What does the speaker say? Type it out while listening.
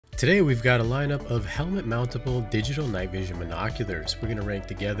Today we've got a lineup of helmet mountable digital night vision binoculars. We're going to rank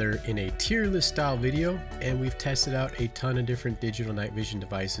together in a tier list style video, and we've tested out a ton of different digital night vision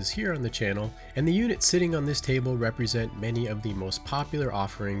devices here on the channel, and the units sitting on this table represent many of the most popular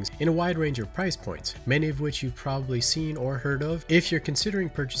offerings in a wide range of price points, many of which you've probably seen or heard of if you're considering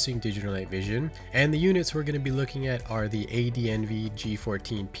purchasing digital night vision. And the units we're going to be looking at are the ADNV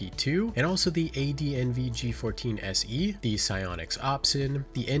G14 P2 and also the ADNV G14 SE, the Sionyx Opsin,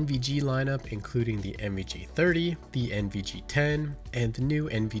 the NVG lineup including the NVG30, the NVG10, and the new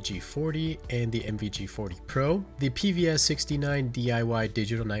NVG40 and the NVG40 Pro, the PVS-69 DIY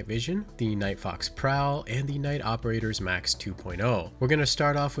digital night vision, the Nightfox Prowl, and the Night Operators Max 2.0. We're going to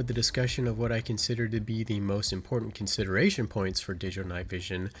start off with the discussion of what I consider to be the most important consideration points for digital night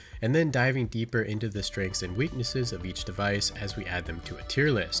vision, and then diving deeper into the strengths and weaknesses of each device as we add them to a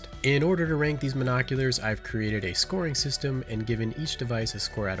tier list. In order to rank these binoculars, I've created a scoring system and given each device a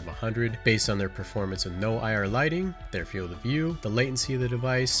score out of 100 based on their performance with no IR lighting, their field of view, the latency of the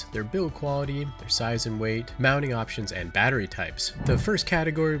device, their build quality, their size and weight, mounting options, and battery types. The first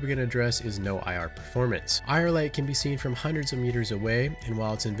category we're going to address is no IR performance. IR light can be seen from hundreds of meters away, and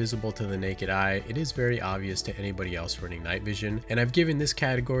while it's invisible to the naked eye, it is very obvious to anybody else running night vision, and I've given this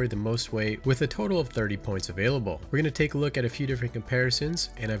category the most weight with a total of 30 points available. We're going to take a look at a few different comparisons,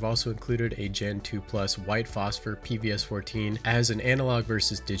 and I've also included a Gen 2 Plus white phosphor PVS-14 as an analog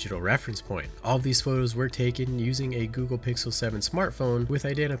versus digital reference point. All of these photos were taken using a Google Pixel 7 smartphone with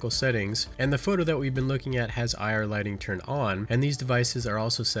identical settings, and the photo that we've been looking at has IR lighting turned on, and these devices are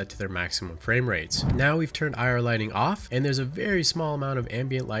also set to their maximum frame rates. Now we've turned IR lighting off, and there's a very small amount of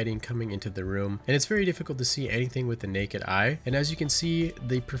ambient lighting coming into the room, and it's very difficult to see anything with the naked eye. And as you can see,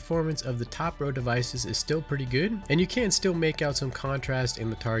 the performance of the top row devices is still pretty good, and you can still make out some contrast in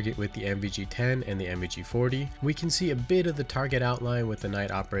the target with the NVG10 and the NVG40. We can see a bit of the target outline with the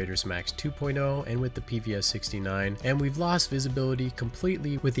Night Operators Max 2.0 and with the PVS-69, and we've lost visibility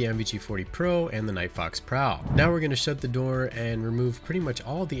completely with the NVG40 Pro and the Nightfox Prowl. Now we're going to shut the door and remove pretty much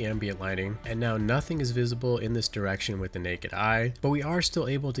all the ambient lighting, and now nothing is visible in this direction with the naked eye, but we are still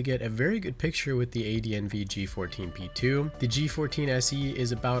able to get a very good picture with the ADNV G14 P2. The G14 SE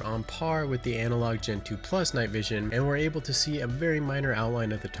is about on par with the analog Gen 2 Plus night vision, and we're able to see a very minor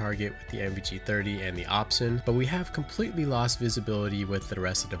outline of the target with the NVG30 and the Opsin, but we have completely lost visibility with the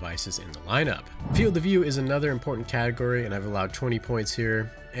rest of the devices in the lineup. Field of view is another important category, and I've allowed 20 points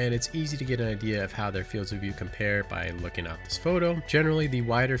here, and it's easy to get an idea of how their fields of view compare by looking at this photo. Generally, the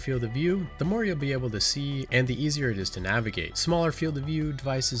wider field of view, the more you'll be able to see and the easier it is to navigate. Smaller field of view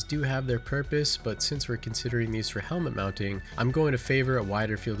devices do have their purpose, but since we're considering these for helmet mounting, I'm going to favor a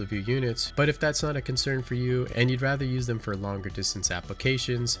wider field of view units. But if that's not a concern for you and you'd rather use them for longer distance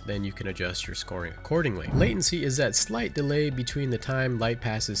applications, then you can adjust your scoring accordingly. Latency is that slight delay between the time light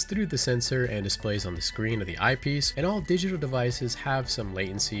passes through the sensor and displays on the screen of the eyepiece, and all digital devices have some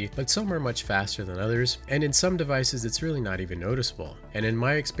latency, but some are much faster than others, and in some devices it's really not even noticeable. And in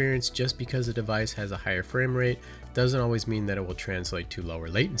my experience, just because a device has a higher frame rate doesn't always mean that it will translate to lower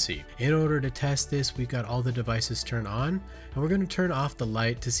latency. In order to test this, we've got all the devices turned on, and we're going to turn off the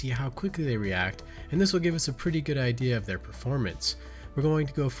light to see how quickly they react, and this will give us a pretty good idea of their performance. We're going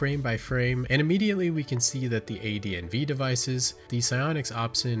to go frame by frame, and immediately we can see that the ADNV devices, the Sionyx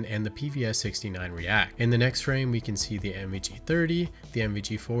Opsin, and the PVS-69 react. In the next frame, we can see the NVG30, the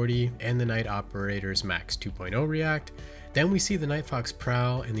NVG40, and the Night Operators Max 2.0 react. Then we see the Nightfox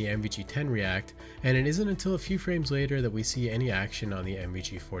Prowl and the NVG10 react, and it isn't until a few frames later that we see any action on the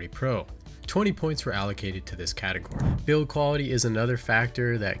NVG40 Pro. 20 points were allocated to this category. Build quality is another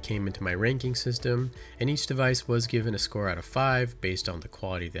factor that came into my ranking system, and each device was given a score out of 5 based on the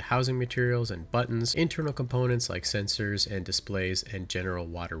quality of the housing materials and buttons, internal components like sensors and displays, and general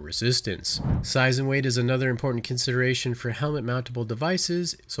water resistance. Size and weight is another important consideration for helmet mountable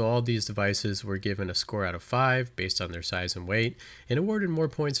devices, so all these devices were given a score out of 5 based on their size and weight, and awarded more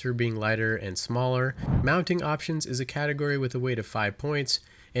points for being lighter and smaller. Mounting options is a category with a weight of 5 points,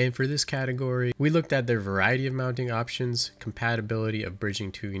 and for this category, we looked at their variety of mounting options, compatibility of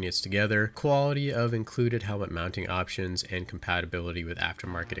bridging two units together, quality of included helmet mounting options, and compatibility with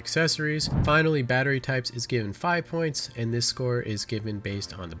aftermarket accessories. Finally, battery types is given 5 points, and this score is given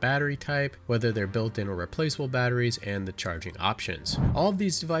based on the battery type, whether they're built-in or replaceable batteries, and the charging options. All of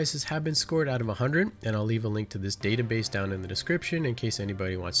these devices have been scored out of 100, and I'll leave a link to this database down in the description in case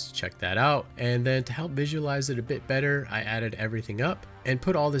anybody wants to check that out. And then to help visualize it a bit better, I added everything up. and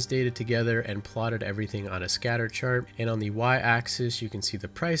put all this data together and plotted everything on a scatter chart. And on the y-axis you can see the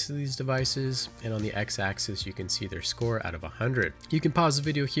price of these devices, and on the x-axis you can see their score out of 100. You can pause the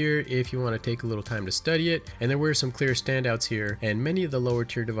video here if you want to take a little time to study it, and there were some clear standouts here, and many of the lower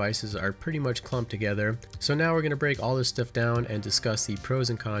tier devices are pretty much clumped together. So now we're going to break all this stuff down and discuss the pros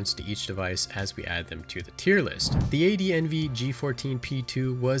and cons to each device as we add them to the tier list. The ADNV G14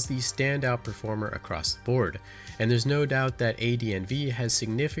 P2 was the standout performer across the board, and there's no doubt that ADNV has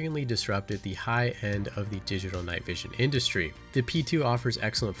significantly disrupted the high end of the digital night vision industry. The P2 offers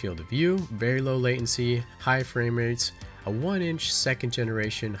excellent field of view, very low latency, high frame rates, a 1-inch second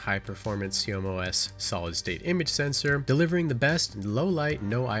generation high performance CMOS solid state image sensor, delivering the best low light,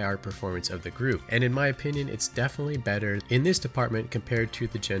 no IR performance of the group. And in my opinion, it's definitely better in this department compared to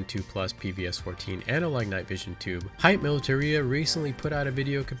the Gen 2 Plus PVS-14 analog night vision tube. Hype Militaria recently put out a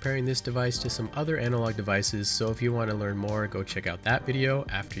video comparing this device to some other analog devices, so if you want to learn more, go check out that video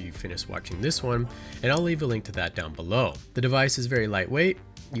after you finish watching this one, and I'll leave a link to that down below. The device is very lightweight.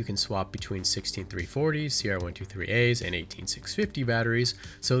 You can swap between 16340, CR123As, and 18650 batteries,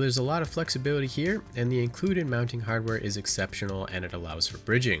 so there's a lot of flexibility here, and the included mounting hardware is exceptional and it allows for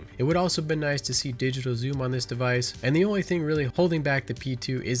bridging. It would also been nice to see digital zoom on this device, and the only thing really holding back the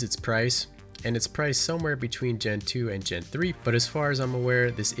P2 is its price. And it's priced somewhere between Gen 2 and Gen 3, but as far as I'm aware,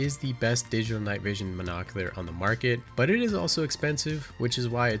 this is the best digital night vision monocular on the market, but it is also expensive, which is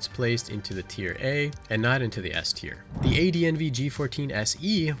why it's placed into the tier A and not into the S tier. The ADNV G14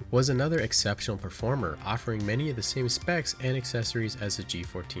 SE was another exceptional performer, offering many of the same specs and accessories as the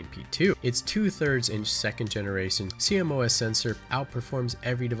G14 P2. Its 2/3 inch second generation CMOS sensor outperforms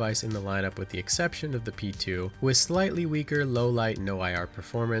every device in the lineup with the exception of the P2, with slightly weaker low light, no IR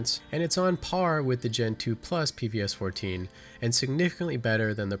performance, and it's on par with the Gen 2 Plus PVS-14 and significantly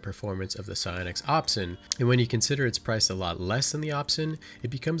better than the performance of the Sionyx Opsin. And when you consider its price a lot less than the Opsin, it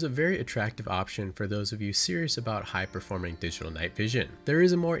becomes a very attractive option for those of you serious about high performing digital night vision. There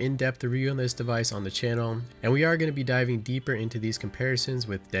is a more in-depth review on this device on the channel, and we are going to be diving deeper into these comparisons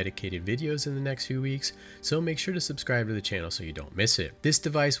with dedicated videos in the next few weeks, so make sure to subscribe to the channel so you don't miss it. This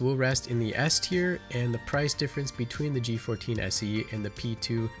device will rest in the S tier, and the price difference between the G14 SE and the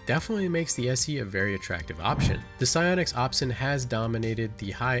P2 definitely makes the SE a very attractive option. The Sionyx Opsin has dominated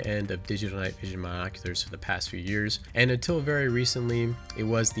the high end of digital night vision monoculars for the past few years, and until very recently, it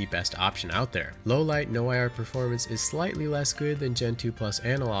was the best option out there. Low light, no IR performance is slightly less good than Gen 2 Plus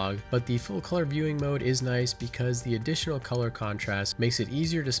analog, but the full color viewing mode is nice because the additional color contrast makes it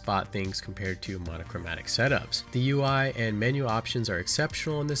easier to spot things compared to monochromatic setups. The UI and menu options are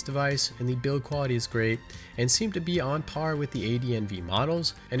exceptional on this device, and the build quality is great and seem to be on par with the ADNV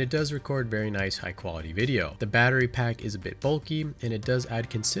models, and it does record very nice high quality video. The battery pack is a bit bulky and it does add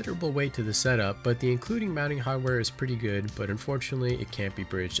considerable weight to the setup, but the including mounting hardware is pretty good, but unfortunately it can't be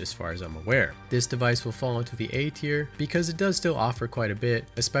bridged as far as I'm aware. This device will fall into the A tier because it does still offer quite a bit,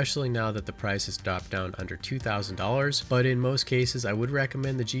 especially now that the price has dropped down under $2,000, but in most cases I would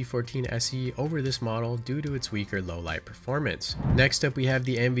recommend the G14 SE over this model due to its weaker low light performance. Next up we have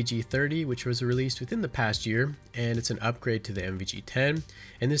the NVG40, which was released within the past year, and it's an upgrade to the NVG10,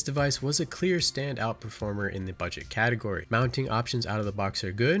 and this device was a clear standout performer in the budget category. Mounting options out of the box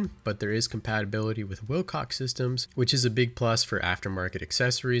are good, but there is compatibility with Wilcox systems, which is a big plus for aftermarket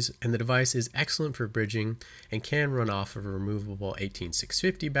accessories, and the device is excellent for bridging and can run off of a removable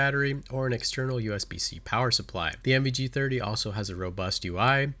 18650 battery or an external USB-C power supply. The NVG40 also has a robust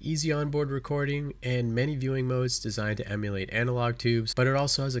UI, easy onboard recording, and many viewing modes designed to emulate analog tubes, but it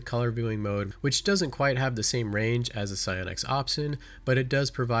also has a color viewing mode, which doesn't quite have the same range as the Sionyx Opsin, but it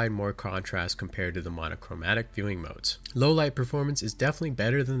does provide more contrast compared to the monochromatic viewing modes. Low light performance is definitely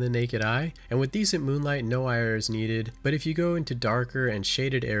better than the naked eye, and with decent moonlight, no IR is needed, but if you go into darker and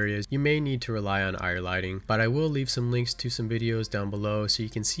shaded areas, you may need to rely on IR lighting, but I will leave some links to some videos down below so you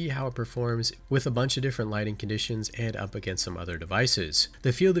can see how it performs with a bunch of different lighting conditions and up against some other devices.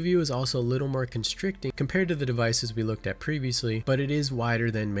 The field of view is also a little more constricting compared to the devices we looked at previously, but it is wider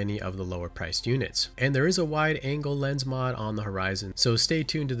than many of the lower priced units. And there is a wide angle lens mod on the horizon, so stay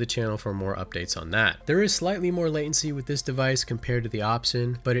tuned to the channel for more updates on that. There is slightly more latency with this device compared to the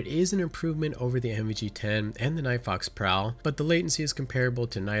Opsin, but it is an improvement over the NVG10 and the Nightfox Prowl, but the latency is comparable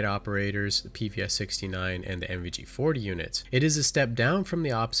to night operators, the PVS-69 and the NVG40 units. It is a step down from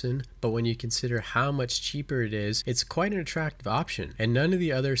the Opsin, but when you consider how much cheaper it is, it's quite an attractive option, and none of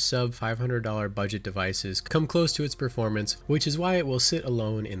the other sub $500 budget devices come close to its performance, which is why it will sit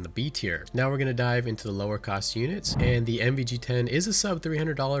alone in the B tier. Now we're going to dive into the lower cost units, and the NVG10 is a sub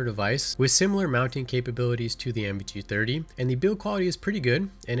 $300 device with similar mounting capabilities to the NVG30 MVG40, and the build quality is pretty good,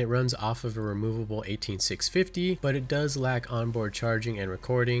 and it runs off of a removable 18650, but it does lack onboard charging and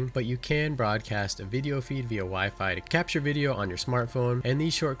recording, but you can broadcast a video feed via Wi-Fi to capture video on your smartphone, and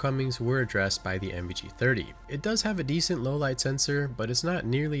these shortcomings were addressed by the MVG30. It does have a decent low light sensor, but it's not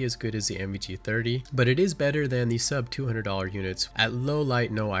nearly as good as the MVG30, but it is better than the sub $200 units at low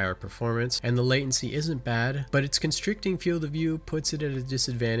light, no IR performance, and the latency isn't bad, but its constricting field of view puts it at a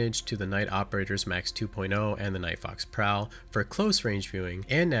disadvantage to the Night Operator's Max 2.0 and the Nightfox Prowl for close range viewing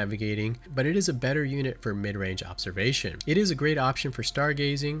and navigating, but it is a better unit for mid-range observation. It is a great option for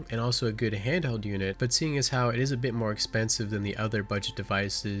stargazing and also a good handheld unit, but seeing as how it is a bit more expensive than the other budget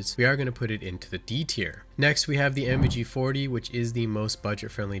devices, we are going to put it into the D tier. Next, we have the NVG40, which is the most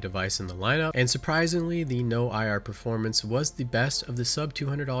budget-friendly device in the lineup, and surprisingly, the no IR performance was the best of the sub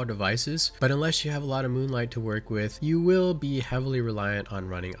 $200 devices, but unless you have a lot of moonlight to work with, you will be heavily reliant on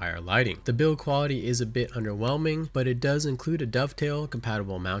running IR lighting. The build quality is a bit underwhelming, but it does include a dovetail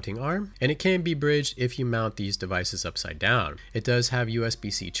compatible mounting arm, and it can be bridged if you mount these devices upside down. It does have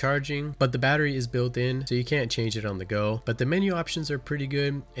USB-C charging, but the battery is built in, so you can't change it on the go, but the menu options are pretty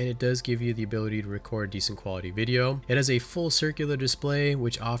good, and it does give you the ability to record decent quality video. It has a full circular display,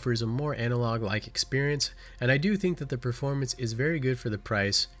 which offers a more analog-like experience, and I do think that the performance is very good for the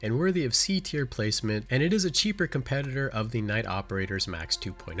price and worthy of C-tier placement, and it is a cheaper competitor of the Night Operator's Max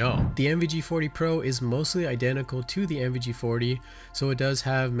 2.0. The NVG40 Pro is mostly identical to the NVG40, so it does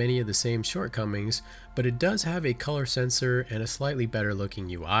have many of the same shortcomings, but it does have a color sensor and a slightly better looking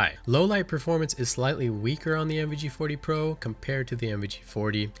UI. Low light performance is slightly weaker on the NVG40 Pro compared to the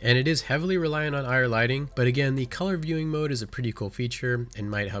NVG40, and it is heavily reliant on IR lighting, but again, the color viewing mode is a pretty cool feature and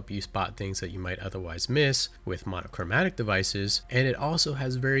might help you spot things that you might otherwise miss with monochromatic devices, and it also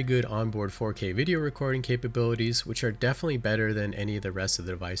has very good onboard 4K video recording capabilities, which are definitely better than any of the rest of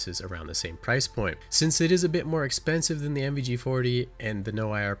the devices around the same price point. Since it is a bit more expensive than the NVG40 and the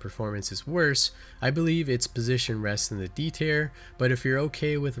no IR performance is worse, I believe its position rests in the D tier, but if you're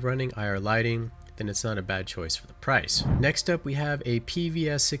okay with running IR lighting, then it's not a bad choice for the price. Next up, we have a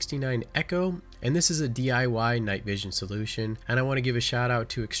PVS-69 Echo, and this is a DIY night vision solution, and I want to give a shout out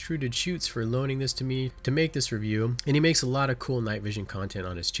to Extruded Shoots for loaning this to me to make this review, and he makes a lot of cool night vision content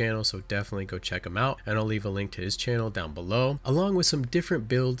on his channel, so definitely go check him out, and I'll leave a link to his channel down below, along with some different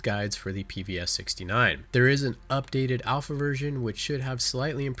build guides for the PVS-69. There is an updated alpha version which should have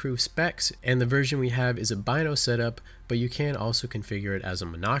slightly improved specs, and the version we have is a bino setup, but you can also configure it as a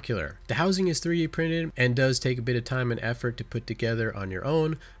monocular. The housing is 3D printed and does take a bit of time and effort to put together on your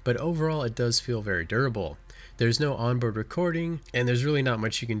own, but overall it does feel very durable. There's no onboard recording, and there's really not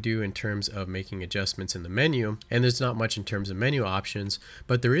much you can do in terms of making adjustments in the menu, and there's not much in terms of menu options,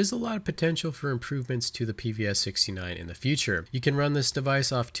 but there is a lot of potential for improvements to the PVS-69 in the future. You can run this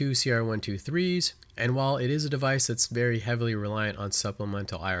device off two CR123s, and while it is a device that's very heavily reliant on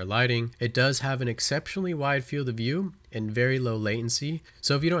supplemental IR lighting, it does have an exceptionally wide field of view and very low latency.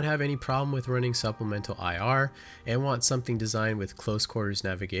 So if you don't have any problem with running supplemental IR and want something designed with close quarters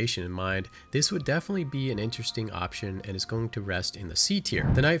navigation in mind, this would definitely be an interesting option and is going to rest in the C tier.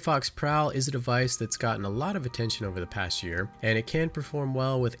 The Nightfox Prowl is a device that's gotten a lot of attention over the past year, and it can perform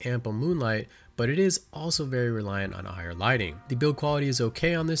well with ample moonlight, but it is also very reliant on IR lighting. The build quality is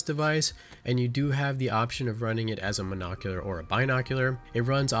okay on this device, and you do have the option of running it as a monocular or a binocular. It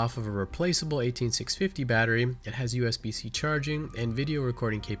runs off of a replaceable 18650 battery. It has USB-C charging and video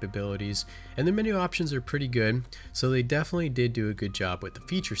recording capabilities, and the menu options are pretty good, so they definitely did do a good job with the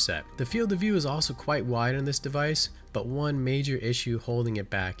feature set. The field of view is also quite wide on this device, but one major issue holding it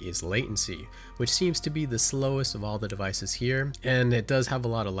back is latency, which seems to be the slowest of all the devices here, and it does have a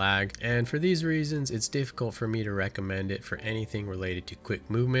lot of lag, and for these reasons it's difficult for me to recommend it for anything related to quick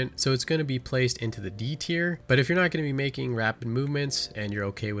movement, so it's going to be placed into the D tier. But if you're not going to be making rapid movements and you're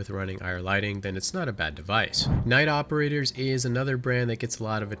okay with running IR lighting, then it's not a bad device. Night Operators is another brand that gets a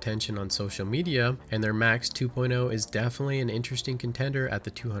lot of attention on social media, and their Max 2.0 is definitely an interesting contender at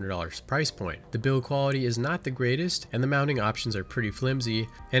the $200 price point. The build quality is not the greatest, and the mounting options are pretty flimsy,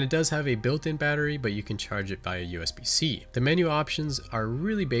 and it does have a built-in battery, but you can charge it via USB-C. The menu options are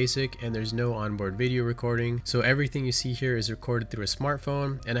really basic, and there's no onboard video recording, so everything you see here is recorded through a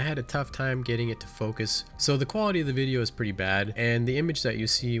smartphone, and I had a tough time getting it to focus, so the quality of the video is pretty bad, and the image that you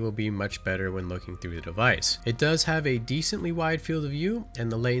see will be much better when looking through the device. It does have a decently wide field of view,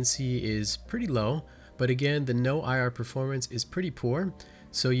 and the latency is pretty low, but again, the no IR performance is pretty poor,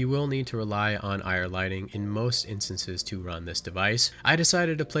 so you will need to rely on IR lighting in most instances to run this device. I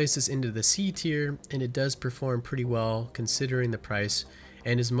decided to place this into the C tier, and it does perform pretty well considering the price,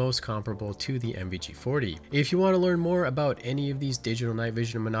 and is most comparable to the NVG40. If you want to learn more about any of these digital night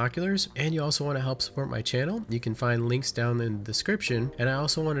vision binoculars, and you also want to help support my channel, you can find links down in the description. And I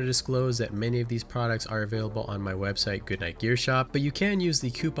also want to disclose that many of these products are available on my website, Goodnight Gear Shop, but you can use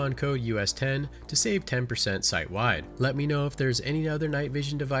the coupon code US10 to save 10% site-wide. Let me know if there's any other night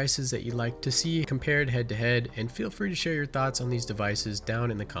vision devices that you'd like to see compared head to head, and feel free to share your thoughts on these devices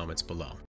down in the comments below.